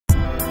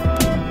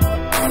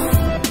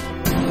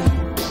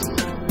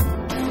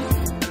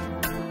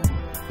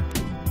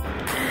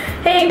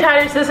King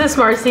Tiders, this is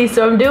Marcy.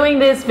 So I'm doing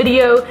this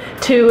video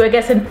to, I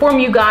guess, inform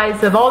you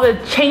guys of all the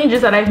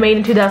changes that I've made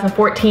in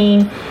 2014,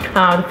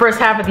 the first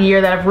half of the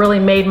year that have really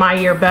made my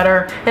year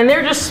better. And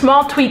they're just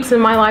small tweaks in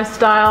my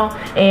lifestyle,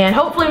 and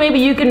hopefully maybe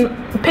you can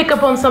pick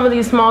up on some of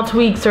these small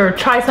tweaks or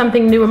try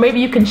something new, or maybe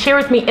you can share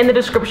with me in the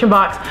description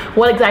box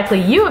what exactly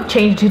you have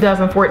changed in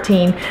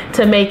 2014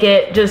 to make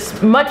it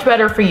just much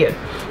better for you.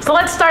 So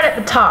let's start at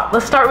the top.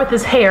 Let's start with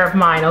this hair of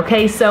mine,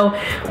 okay? So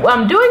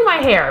I'm doing my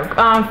hair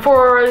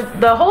for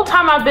the whole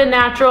time I've been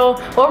natural.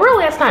 Well,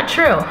 really, that's not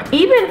true.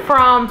 Even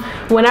from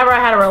whenever I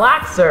had a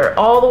relaxer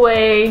all the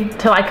way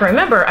till I can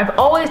remember, I've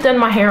always done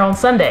my hair on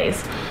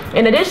Sundays.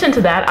 In addition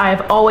to that,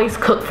 I've always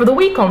cooked for the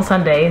week on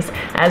Sundays.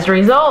 As a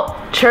result,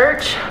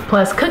 church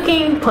plus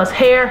cooking plus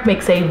hair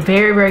makes a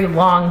very, very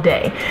long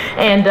day.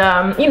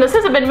 And you know,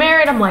 since I've been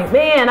married, I'm like,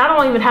 man, I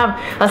don't even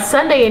have a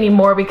Sunday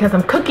anymore because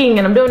I'm cooking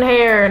and I'm doing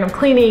hair and I'm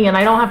cleaning and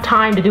I don't have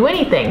time to do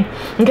anything.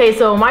 Okay,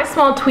 so my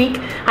small tweak,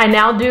 I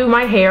now do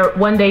my hair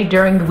one day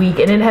during the week,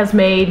 and it has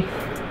made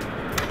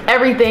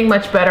everything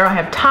much better. I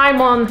have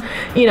time on,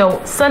 you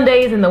know,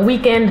 Sundays and the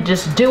weekend to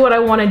just do what I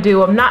want to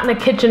do. I'm not in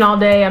the kitchen all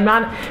day. I'm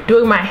not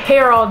doing my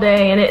hair all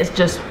day, and it is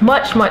just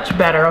much, much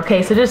better.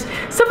 Okay, so just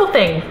simple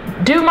thing.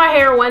 Do my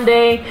hair one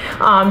day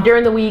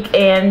during the week,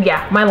 and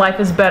yeah, my life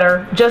is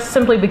better just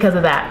simply because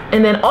of that.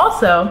 And then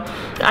also,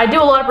 I do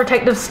a lot of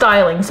protective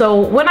styling. So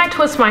when I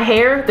twist my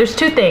hair, there's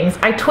two things.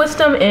 I twist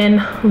them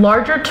in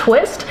larger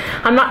twist.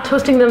 I'm not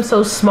twisting them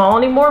so small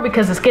anymore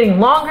because it's getting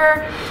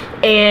longer.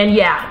 And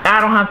yeah, I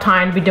don't have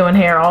time to be doing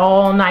hair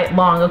all night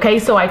long, okay?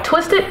 So I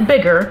twist it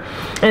bigger,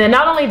 and then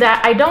not only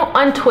that, I don't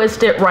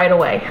untwist it right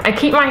away. I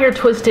keep my hair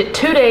twisted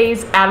 2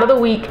 days out of the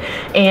week,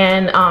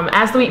 and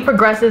as the week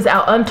progresses,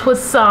 I'll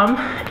untwist some,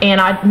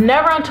 and I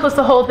never untwist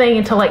the whole thing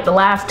until like the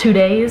last 2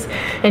 days.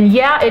 And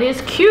yeah, it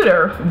is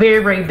cuter,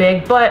 very, very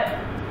big, but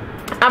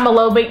I'm a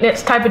low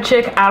maintenance type of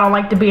chick. I don't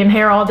like to be in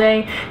hair all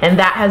day, and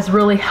that has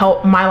really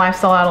helped my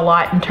lifestyle out a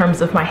lot in terms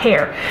of my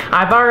hair.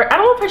 I don't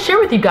know if I share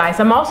with you guys,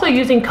 I'm also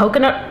using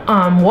coconut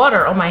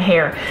water on my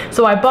hair.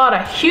 So I bought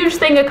a huge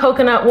thing of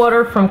coconut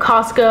water from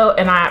Costco,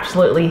 and I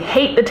absolutely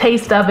hate the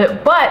taste of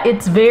it, but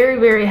it's very,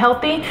 very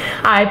healthy.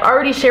 I've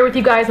already shared with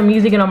you guys I'm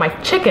using it on my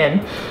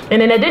chicken,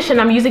 and in addition,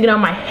 I'm using it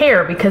on my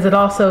hair because it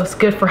also is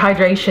good for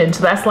hydration.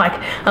 So that's like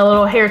a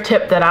little hair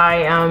tip that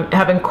I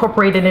have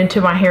incorporated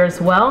into my hair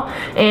as well.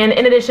 And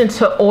in addition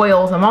to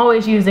oils, I'm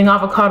always using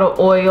avocado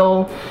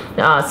oil,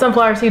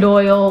 sunflower seed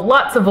oil,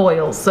 lots of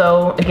oils.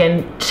 So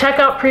again, check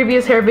out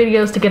previous hair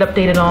videos to get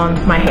updated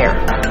on my hair.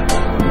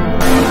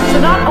 So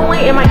not only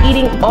am I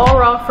eating all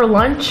raw for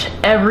lunch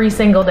every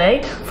single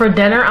day, for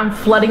dinner I'm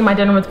flooding my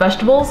dinner with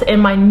vegetables.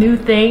 And my new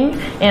thing,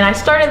 and I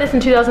started this in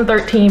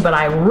 2013, but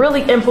I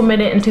really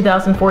implemented it in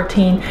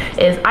 2014,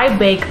 is I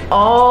bake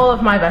all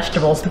of my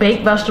vegetables.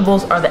 Baked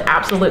vegetables are the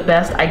absolute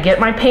best. I get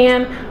my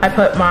pan, I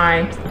put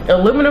my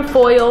aluminum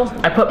foil,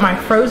 I put my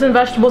frozen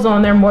vegetables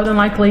on there, more than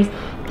likely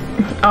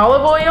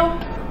olive oil,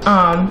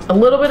 a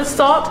little bit of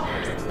salt,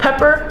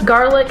 pepper,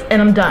 garlic,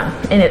 and I'm done.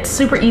 And it's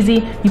super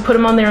easy. You put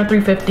them on there on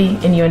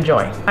 350 and you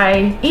enjoy.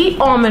 I eat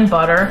almond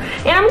butter,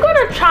 and I'm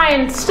gonna try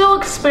and still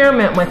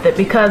experiment with it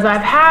because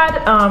I've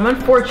had,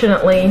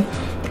 unfortunately,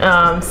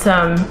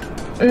 some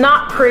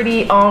not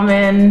pretty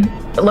almond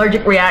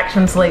allergic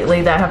reactions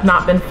lately that have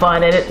not been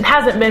fun. And it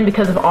hasn't been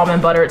because of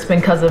almond butter, it's been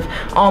because of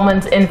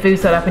almonds in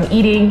foods that I've been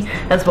eating,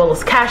 as well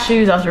as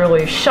cashews. I was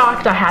really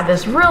shocked. I had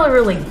this really,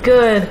 really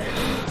good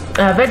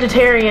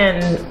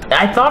vegetarian,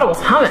 I thought it was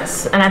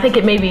hummus, and I think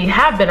it maybe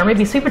had been, or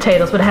maybe sweet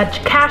potatoes, but it had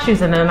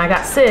cashews in it, and I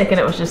got sick, and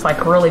it was just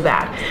like really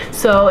bad.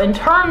 So in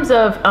terms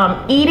of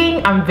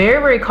eating, I'm very,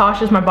 very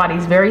cautious. My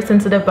body's very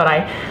sensitive, but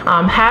I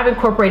have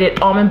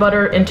incorporated almond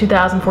butter in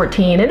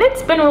 2014, and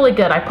it's been really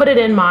good. I put it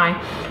in my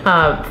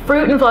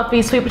fruit and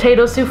fluffy sweet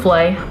potato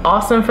souffle,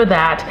 awesome for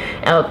that.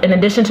 In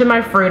addition to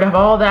my fruit, I have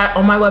all that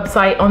on my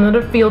website on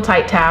the Feel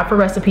Tight tab for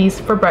recipes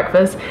for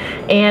breakfast,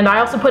 and I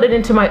also put it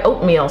into my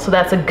oatmeal, so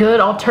that's a good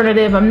alternative.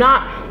 I'm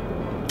not,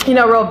 you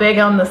know, real big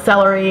on the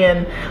celery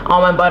and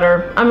almond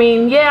butter. I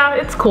mean, yeah,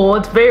 it's cool.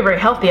 It's very, very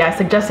healthy. I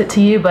suggest it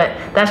to you, but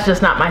that's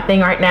just not my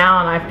thing right now.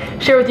 And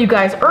I've shared with you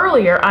guys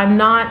earlier, I'm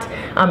not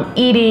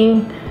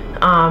eating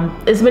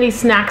as many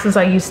snacks as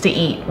I used to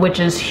eat, which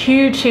is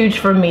huge, huge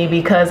for me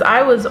because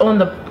I was on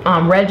the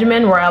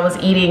regimen where I was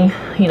eating,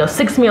 you know,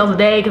 6 meals a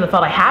day because I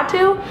felt I had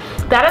to.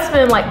 That has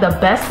been like the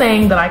best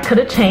thing that I could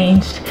have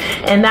changed.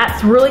 And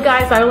that's really,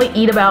 guys, I only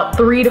eat about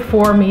 3 to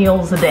 4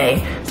 meals a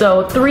day.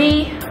 So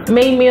 3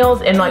 main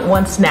meals and like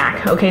 1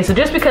 snack. Okay, so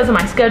just because of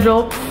my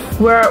schedule,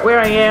 where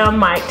I am,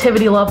 my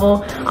activity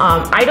level,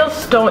 I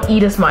just don't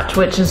eat as much,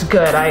 which is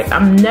good.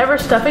 I'm never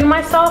stuffing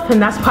myself,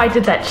 and that's why I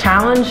did that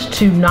challenge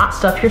to not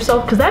stuff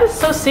yourself, because that is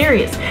so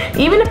serious.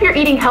 Even if you're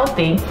eating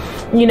healthy,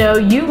 you know,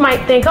 you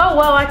might think, oh,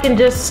 well, I can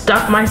just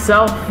stuff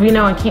myself, you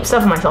know, and keep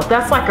stuffing myself.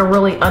 That's like a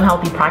really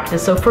unhealthy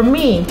practice. So for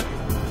me,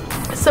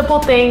 simple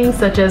things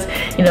such as,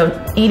 you know,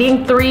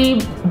 eating 3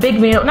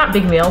 not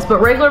big meals,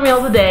 but regular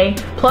meals a day,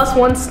 plus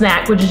 1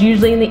 snack, which is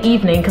usually in the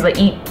evening because I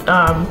eat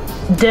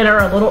dinner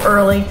a little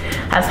early,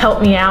 has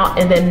helped me out,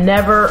 and then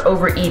never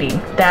overeating.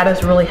 That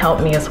has really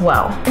helped me as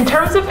well. In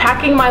terms of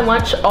packing my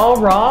lunch all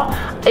raw,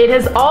 it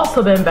has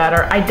also been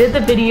better. I did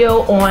the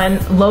video on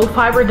low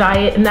fiber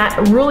diet, and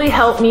that really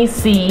helped me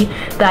see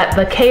that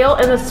the kale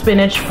and the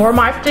spinach for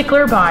my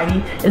particular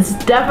body is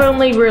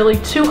definitely really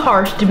too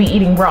harsh to be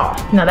eating raw.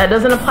 Now that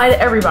doesn't apply to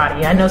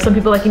everybody. I know some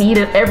people that can eat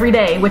it every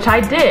day, which I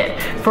did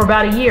for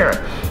about a year.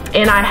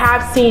 And I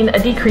have seen a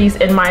decrease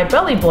in my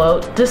belly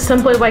bloat just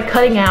simply by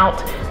cutting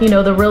out, you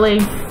know, the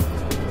really,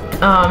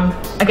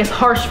 I guess,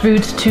 harsh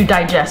foods to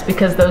digest,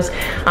 because those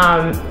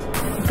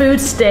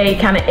foods stay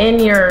kind of in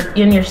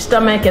your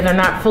stomach and they're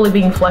not fully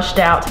being flushed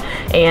out,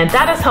 and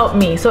that has helped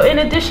me. So in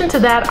addition to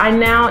that, I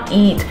now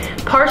eat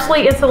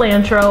parsley and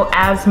cilantro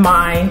as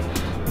my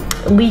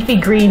leafy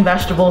green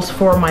vegetables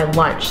for my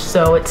lunch.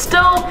 So it's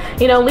still,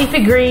 you know,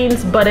 leafy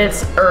greens, but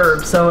it's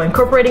herbs. So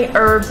incorporating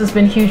herbs has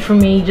been huge for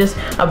me. Just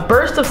a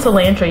burst of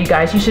cilantro, you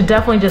guys. You should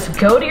definitely just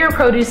go to your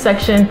produce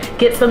section,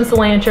 get some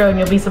cilantro, and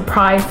you'll be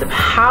surprised at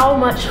how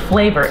much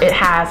flavor it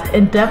has.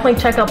 And definitely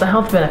check out the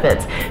health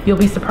benefits. You'll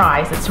be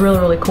surprised. It's really,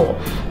 really cool.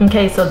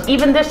 Okay, so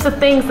even just the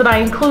things that I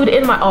include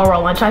in my all raw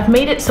lunch, I've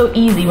made it so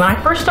easy. When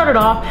I first started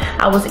off,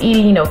 I was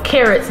eating, you know,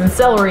 carrots and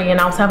celery, and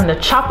I was having to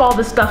chop all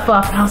this stuff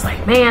up, and I was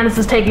like, man, this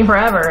is taking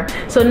forever.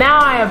 So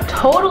now I have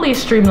totally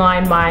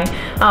streamlined my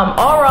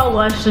all raw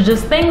lunch to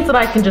just things that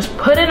I can just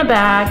put in a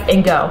bag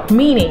and go.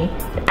 Meaning,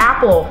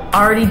 apple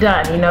already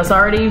done, you know, it's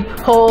already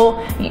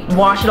whole,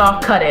 wash it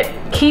off, cut it.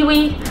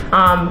 Kiwi,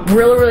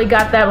 really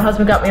got that. My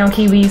husband got me on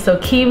kiwi, so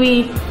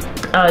kiwi.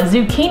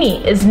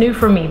 Zucchini is new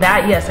for me.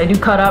 That, yes, I do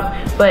cut up,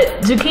 but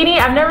zucchini,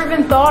 I've never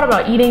even thought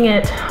about eating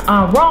it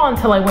raw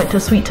until I went to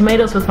sweet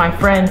tomatoes with my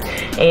friend.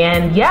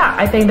 And yeah,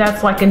 I think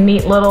that's like a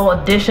neat little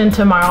addition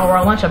to my all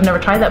raw lunch. I've never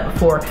tried that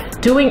before.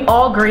 Doing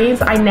all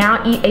greens, I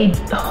now eat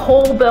a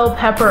whole bell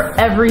pepper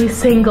every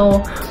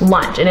single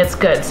lunch, and it's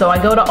good. So I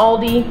go to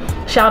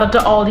Aldi, shout out to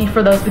Aldi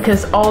for those,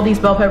 because Aldi's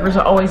bell peppers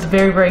are always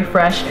very, very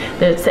fresh.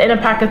 It's in a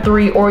pack of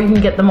 3, or you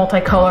can get the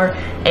multicolor,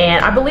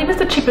 and I believe it's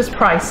the cheapest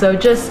price. So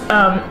just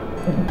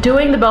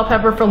doing the bell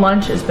pepper for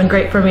lunch has been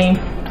great for me.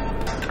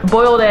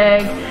 Boiled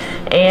egg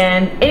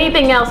and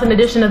anything else in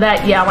addition to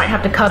that, yeah, I might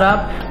have to cut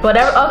up. But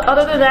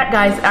other than that,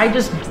 guys, I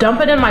just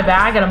dump it in my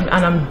bag and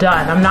I'm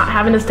done. I'm not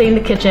having to stay in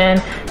the kitchen,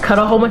 cut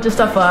a whole bunch of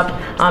stuff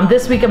up.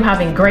 This week I'm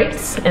having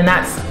grapes, and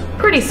that's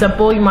pretty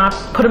simple. You might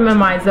put them in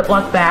my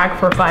Ziploc bag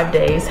for 5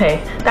 days.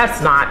 Hey,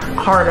 that's not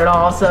hard at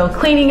all. So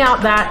cleaning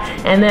out that,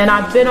 and then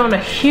I've been on a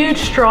huge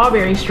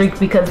strawberry streak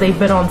because they've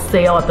been on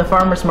sale at the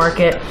farmer's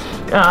market.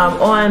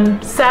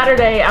 On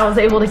Saturday, I was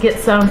able to get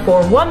some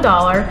for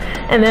 $1,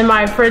 and then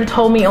my friend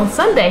told me on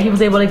Sunday he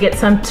was able to get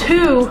some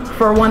 2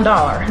 for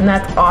 $1, and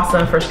that's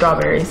awesome for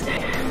strawberries.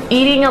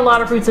 Eating a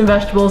lot of fruits and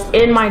vegetables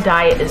in my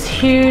diet is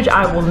huge.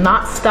 I will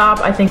not stop.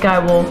 I think I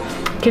will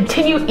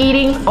continue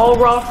eating all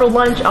raw for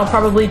lunch. I'll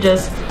probably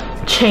just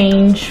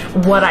change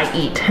what I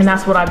eat, and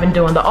that's what I've been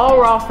doing. The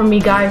all raw for me,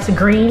 guys,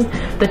 green,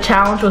 the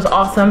challenge was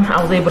awesome.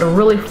 I was able to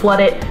really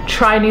flood it,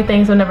 try new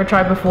things I've never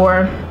tried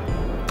before.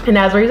 And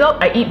as a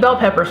result, I eat bell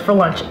peppers for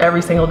lunch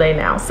every single day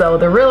now. So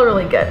they're really,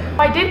 really good.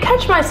 I did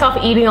catch myself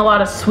eating a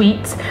lot of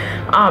sweets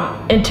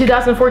in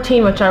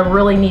 2014, which I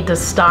really need to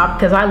stop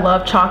because I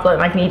love chocolate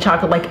and I can eat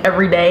chocolate like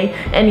every day.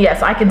 And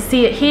yes, I can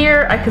see it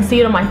here. I can see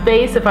it on my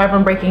face if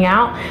I'm breaking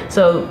out.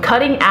 So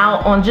cutting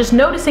out on just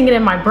noticing it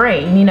in my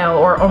brain, you know,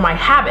 or my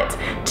habit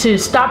to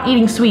stop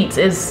eating sweets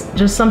is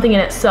just something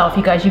in itself.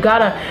 You guys, you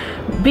gotta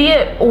be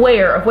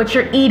aware of what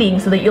you're eating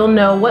so that you'll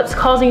know what's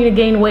causing you to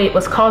gain weight,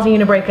 what's causing you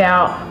to break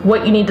out,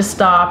 what you need to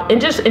stop,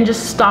 and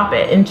just stop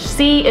it and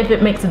see if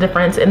it makes a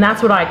difference. And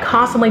that's what I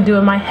constantly do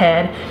in my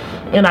head.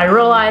 And I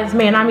realized,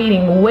 man, I'm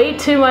eating way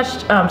too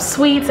much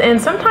sweets and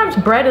sometimes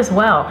bread as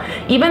well.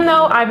 Even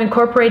though I've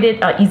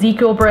incorporated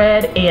Ezekiel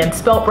bread and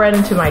spelt bread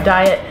into my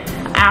diet,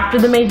 after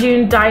the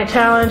May-June diet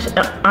challenge,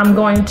 I'm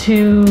going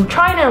to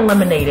try to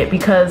eliminate it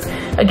because,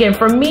 again,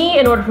 for me,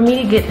 in order for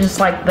me to get just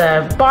like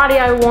the body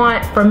I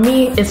want, for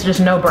me, it's just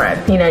no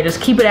bread. You know,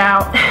 just keep it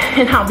out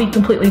and I'll be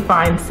completely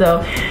fine.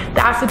 So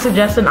that's the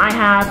suggestion I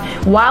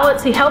have. While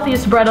it's the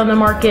healthiest bread on the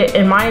market,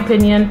 in my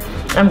opinion,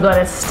 I'm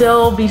gonna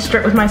still be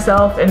strict with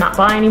myself and not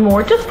buy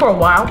anymore just for a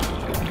while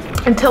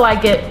until I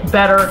get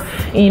better,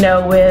 you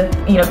know, with,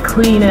 you know,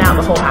 cleaning out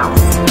the whole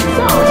house.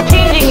 So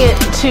changing it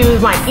to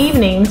my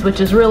evenings, which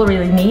is really,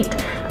 really neat.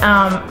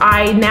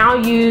 I now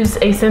use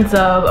a sense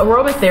of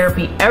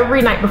aromatherapy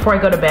every night before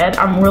I go to bed.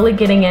 I'm really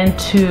getting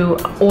into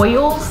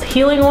oils,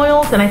 healing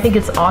oils, and I think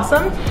it's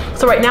awesome.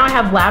 So right now I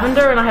have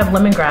lavender and I have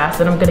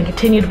lemongrass, and I'm gonna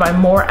continue to buy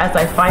more as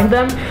I find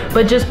them.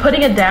 But just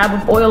putting a dab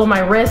of oil on my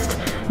wrist,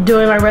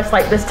 doing my wrist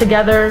like this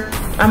together,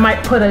 I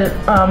might put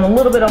a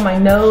little bit on my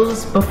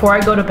nose before I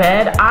go to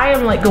bed. I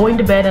am like going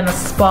to bed in a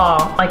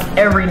spa like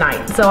every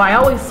night. So I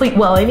always sleep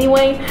well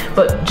anyway,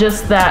 but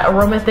just that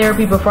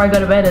aromatherapy before I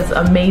go to bed is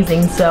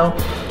amazing. So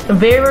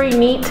very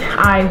neat.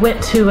 I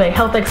went to a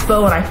health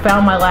expo and I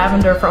found my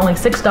lavender for only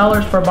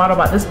 $6 for a bottle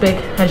about this big,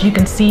 as you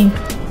can see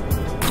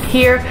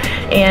here.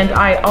 And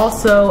I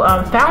also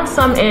found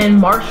some in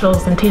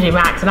Marshall's and TJ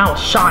Maxx, and I was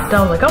shocked.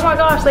 I was like, oh my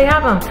gosh, they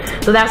have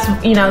them. So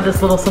that's, you know,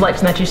 this little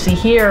selection that you see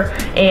here,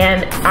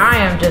 and I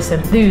am just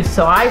enthused.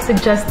 So I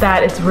suggest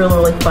that. It's really,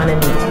 really fun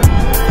and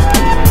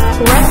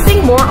neat.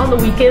 Resting more on the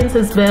weekends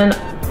has been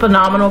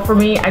phenomenal for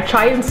me. I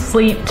try and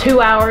sleep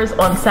 2 hours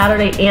on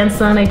Saturday and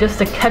Sunday just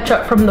to catch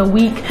up from the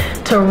week,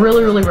 to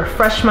really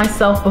refresh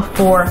myself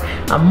before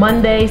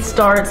Monday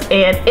starts,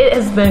 and it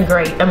has been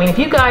great. I mean, if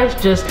you guys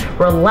just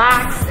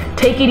relax,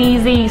 take it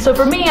easy. So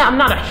for me, I'm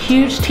not a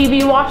huge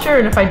TV watcher,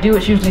 and if I do,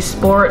 it's usually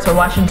sports or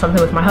watching something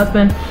with my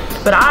husband.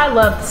 But I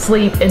love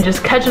sleep, and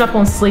just catching up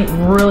on sleep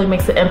really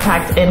makes an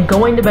impact. And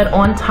going to bed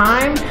on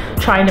time,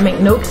 trying to make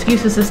no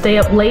excuses to stay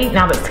up late.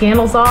 Now that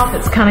Scandal's off,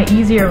 it's kind of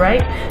easier,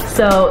 right?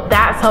 So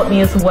that's helped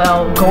me as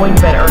well, going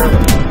to bed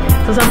early.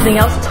 So something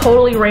else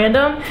totally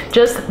random,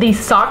 just these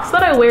socks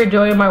that I wear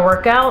during my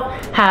workout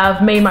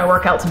have made my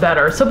workouts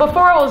better. So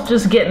before I was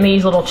just getting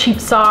these little cheap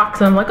socks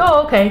and I'm like,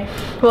 oh, okay.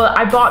 Well,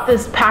 I bought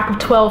this pack of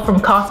 12 from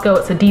Costco.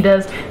 It's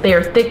Adidas. They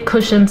are thick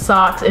cushioned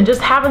socks, and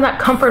just having that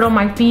comfort on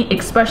my feet,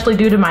 especially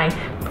due to my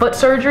foot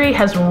surgery,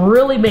 has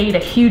really made a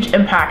huge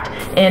impact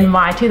in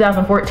my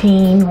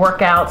 2014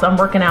 workouts. I'm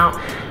working out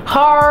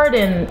hard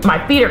and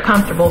my feet are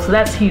comfortable, so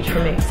that's huge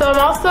for me. So I'm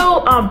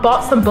also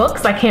bought some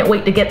books. I can't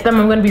wait to get them.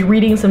 I'm going to be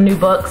reading some new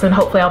books, and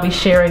hopefully I'll be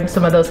sharing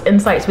some of those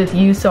insights with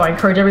you. So I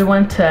encourage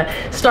everyone to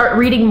start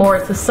reading more.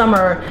 It's a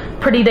summer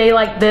pretty day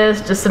like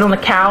this, just sit on the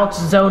couch,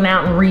 zone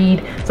out and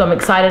read. So I'm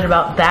excited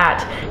about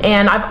that.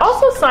 And I've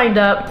also signed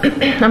up,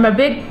 I'm a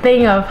big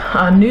thing of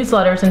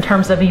newsletters in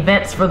terms of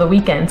events for the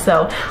weekend.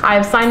 So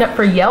I've signed up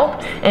for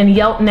Yelp, and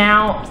Yelp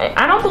now,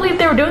 I don't believe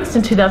they were doing this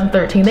in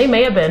 2013. They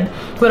may have been,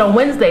 but on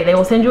Wednesday they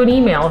will send you an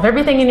email of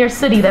everything in your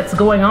city that's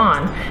going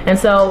on. And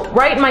so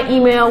right in my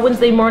email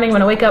Wednesday morning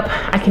when I wake up,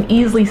 I can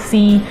easily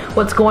see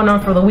what's going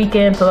on for the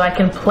weekend so that I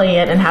can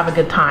plan and have a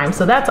good time.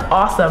 So that's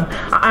awesome.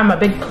 I'm a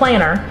big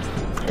planner,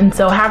 and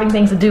so having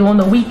things to do on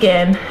the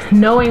weekend,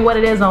 knowing what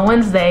it is on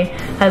Wednesday,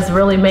 has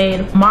really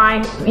made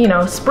my, you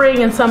know,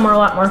 spring and summer a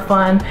lot more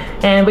fun.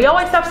 And we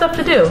always have stuff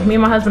to do. Me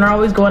and my husband are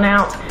always going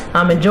out,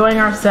 enjoying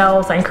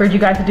ourselves. I encourage you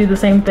guys to do the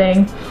same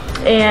thing.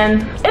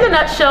 And in a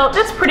nutshell,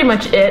 that's pretty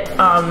much it.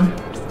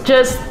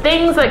 Just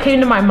things that came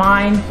to my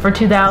mind for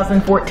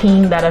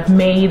 2014 that have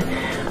made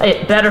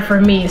it better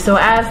for me. So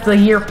as the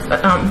year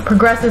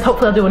progresses,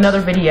 hopefully I'll do another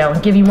video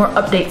and give you more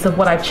updates of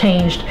what I've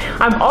changed.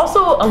 I'm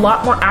also a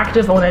lot more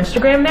active on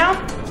Instagram now.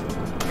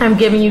 I'm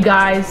giving you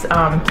guys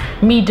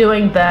me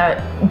doing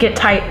the Get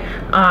Tight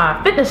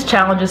fitness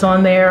challenges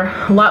on there.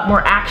 A lot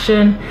more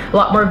action, a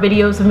lot more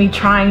videos of me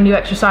trying new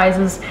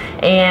exercises,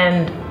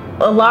 and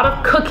a lot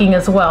of cooking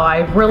as well. I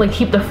really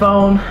keep the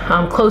phone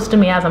close to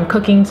me as I'm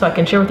cooking so I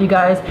can share with you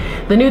guys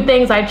the new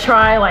things I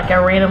try. Like I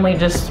randomly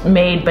just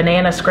made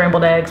banana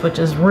scrambled eggs, which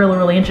is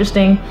really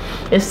interesting.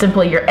 It's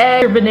simply your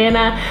egg, your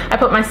banana. I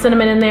put my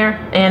cinnamon in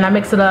there and I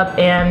mix it up,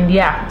 and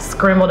yeah,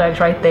 scrambled eggs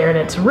right there, and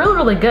it's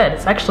really good.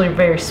 It's actually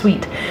very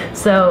sweet.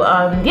 So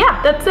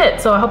yeah, that's it.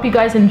 So I hope you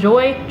guys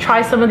enjoy.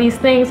 Try some of these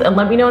things and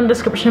let me know in the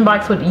description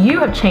box what you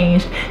have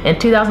changed in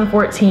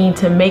 2014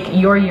 to make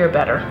your year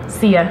better.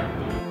 See ya.